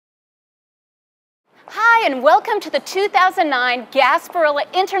Hi, and welcome to the 2009 Gasparilla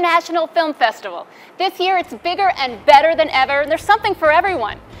International Film Festival. This year it's bigger and better than ever, and there's something for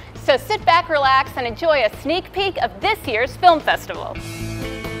everyone. So sit back, relax, and enjoy a sneak peek of this year's film festival.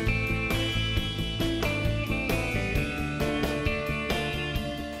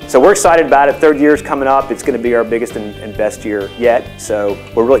 So we're excited about it. Third year's coming up. It's going to be our biggest and best year yet. So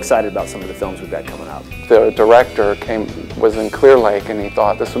we're really excited about some of the films we've got coming up. The director was in Clear Lake, and he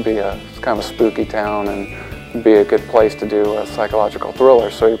thought this would be it's kind of a spooky town and be a good place to do a psychological thriller.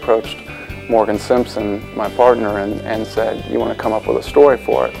 So he approached Morgan Simpson, my partner, and said, "You want to come up with a story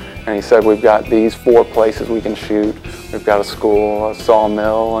for it?" And he said, "We've got these 4 places we can shoot. We've got a school, a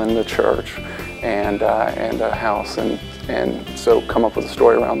sawmill, and a church, and a house, and so come up with a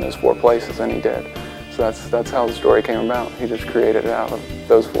story around those 4 places," and he did. So that's how the story came about. He just created it out of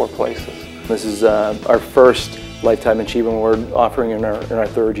those 4 places. This is our first Lifetime Achievement Award offering in our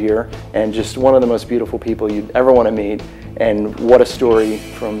third year, and just one of the most beautiful people you'd ever want to meet. And what a story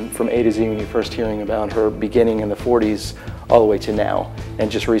from A to Z when you're first hearing about her beginning in the 40s all the way to now, and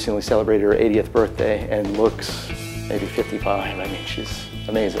just recently celebrated her 80th birthday and looks maybe 55. I mean, she's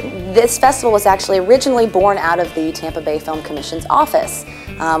amazing. This festival was actually originally born out of the Tampa Bay Film Commission's office.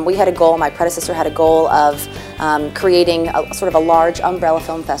 We had a goal, my predecessor had a goal of creating sort of a large umbrella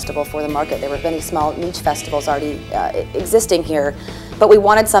film festival for the market. There were many small niche festivals already existing here, but we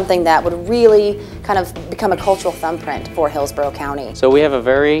wanted something that would really kind of become a cultural thumbprint for Hillsborough County. So we have a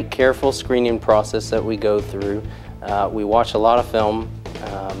very careful screening process that we go through. We watch a lot of film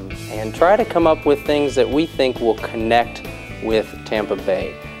and try to come up with things that we think will connect with Tampa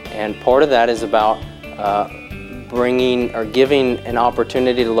Bay. And part of that is about bringing or giving an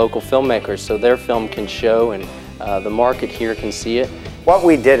opportunity to local filmmakers so their film can show and the market here can see it. What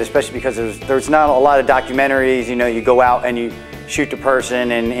we did, especially because there's not a lot of documentaries, you know, you go out and you shoot the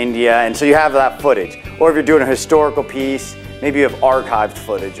person in India, and so you have that footage. Or if you're doing a historical piece, maybe you have archived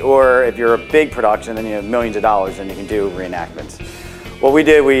footage. Or if you're a big production, then you have millions of dollars and you can do reenactments. What we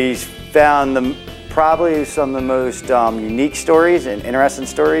did, we found probably some of the most unique stories and interesting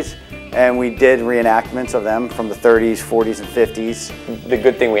stories, and we did reenactments of them from the 30s, 40s, and 50s. The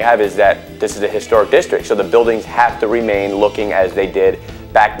good thing we have is that this is a historic district, so the buildings have to remain looking as they did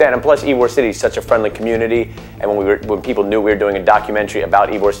back then. And plus, Ybor City is such a friendly community, and when people knew we were doing a documentary about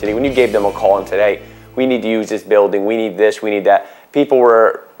Ybor City, when you gave them a call and said, "Hey, we need to use this building, we need this, we need that," people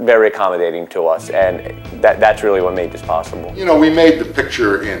were very accommodating to us, and that's really what made this possible. You know, we made the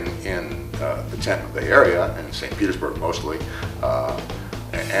picture in the Tampa Bay area, and St. Petersburg mostly,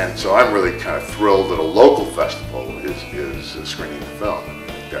 and so I'm really kind of thrilled that a local festival is screening the film.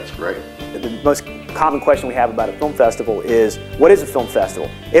 I think that's great. The most common question we have about a film festival is, what is a film festival?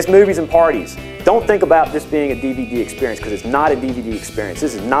 It's movies and parties. Don't think about this being a DVD experience, because it's not a DVD experience.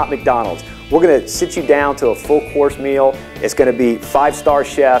 This is not McDonald's. We're going to sit you down to a full course meal. It's going to be 5-star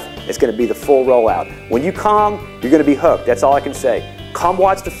chef. It's going to be the full rollout. When you come, you're going to be hooked. That's all I can say. Come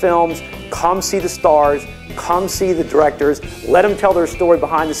watch the films. Come see the stars. Come see the directors. Let them tell their story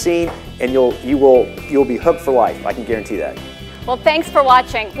behind the scene, and you'll be hooked for life. I can guarantee that. Well, thanks for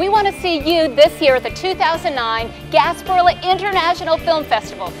watching. We want to see you this year at the 2009 Gasparilla International Film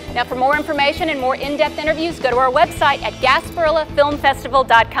Festival. Now, for more information and more in-depth interviews, go to our website at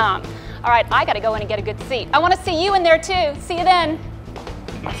gasparillafilmfestival.com. All right, I got to go in and get a good seat. I want to see you in there too. See you then.